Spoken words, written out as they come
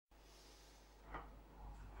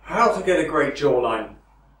How to get a great jawline?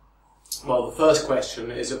 Well, the first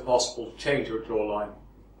question, is it possible to change your jawline?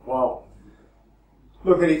 Well,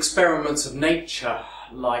 look at experiments of nature,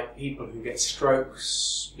 like people who get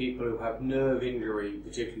strokes, people who have nerve injury,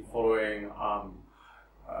 particularly following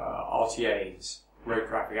RTAs, road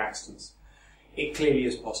traffic accidents. It clearly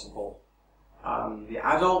is possible. The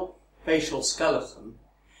adult facial skeleton,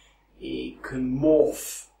 it can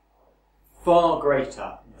morph far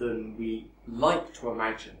greater than we like to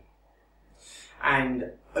imagine.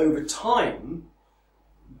 And over time,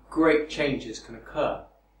 great changes can occur.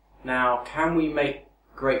 Now, can we make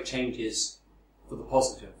great changes for the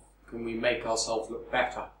positive? Can we make ourselves look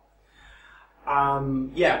better?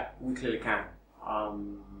 Yeah, we clearly can.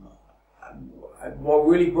 What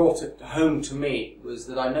really brought it home to me was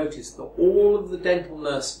that I noticed that all of the dental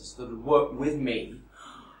nurses that had worked with me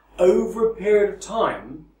over a period of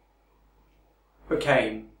time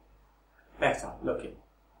became better looking.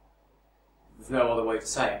 There's no other way to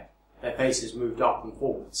say it. Their faces moved up and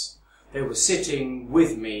forwards. They were sitting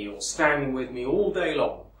with me or standing with me all day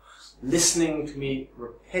long, listening to me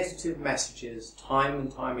repetitive messages time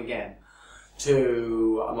and time again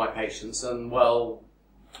to my patients, and well,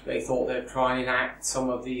 they thought they'd try and enact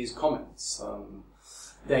some of these comments.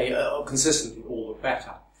 They consistently all look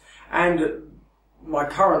better. And my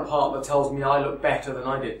current partner tells me I look better than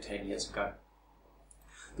I did 10 years ago.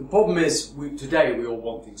 The problem is, today we all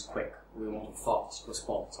want things quick. We want a fast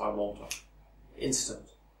response. I want an instant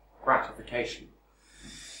gratification.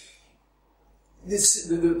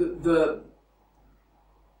 The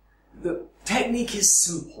technique is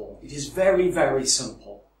simple. It is very, very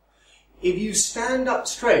simple. If you stand up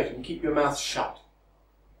straight and keep your mouth shut,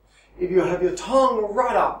 if you have your tongue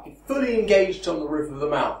right up, fully engaged on the roof of the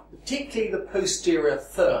mouth, particularly the posterior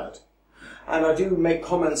third, and I do make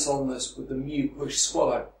comments on this with the mew push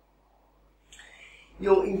swallow,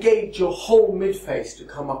 you'll engage your whole mid-face to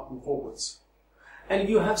come up and forwards. And if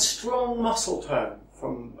you have strong muscle tone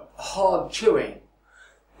from hard chewing,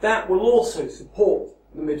 that will also support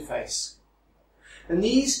the mid-face. And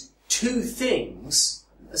these two things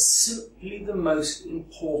are simply the most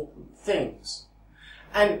important things.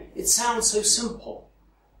 And it sounds so simple,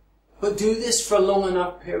 but do this for a long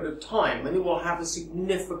enough period of time and it will have a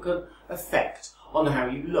significant effect on how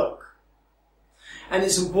you look. And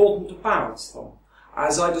it's important to balance them.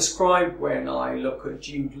 As I described when I look at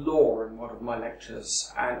Jude Law in one of my lectures,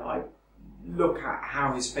 and I look at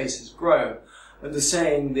how his face has grown, and the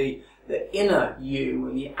saying the inner you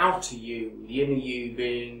and the outer you, the inner you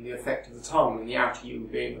being the effect of the tongue and the outer you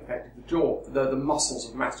being the effect of the jaw, the muscles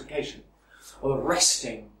of mastication, or the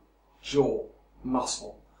resting jaw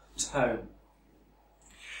muscle tone.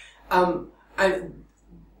 And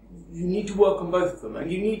you need to work on both of them, and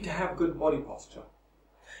you need to have good body posture.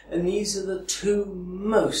 And these are the two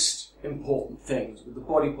most important things, with the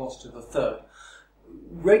body posture the third.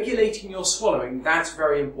 Regulating your swallowing, that's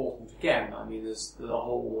very important again. I mean, there's the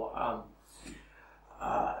whole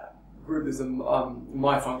Buddhism,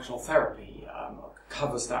 myofunctional therapy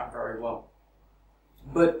covers that very well.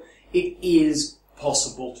 But it is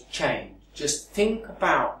possible to change. Just think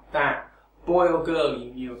about that boy or girl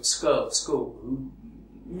you knew at school who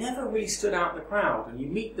never really stood out in the crowd, and you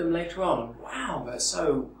meet them later on and wow, they're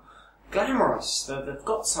so glamorous, they've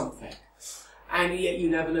got something, and yet you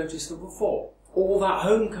never noticed them before. Or that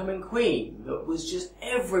homecoming queen that was just,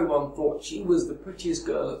 everyone thought she was the prettiest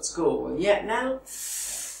girl at school, and yet now,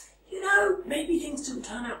 you know, maybe things didn't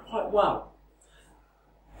turn out quite well.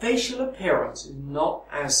 Facial appearance is not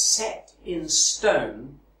as set in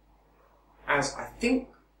stone as I think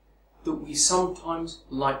that we sometimes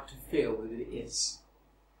like to feel that it is.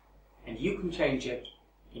 And you can change it,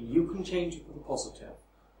 and you can change it for the positive,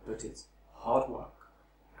 but it's hard work,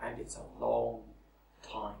 and it's a long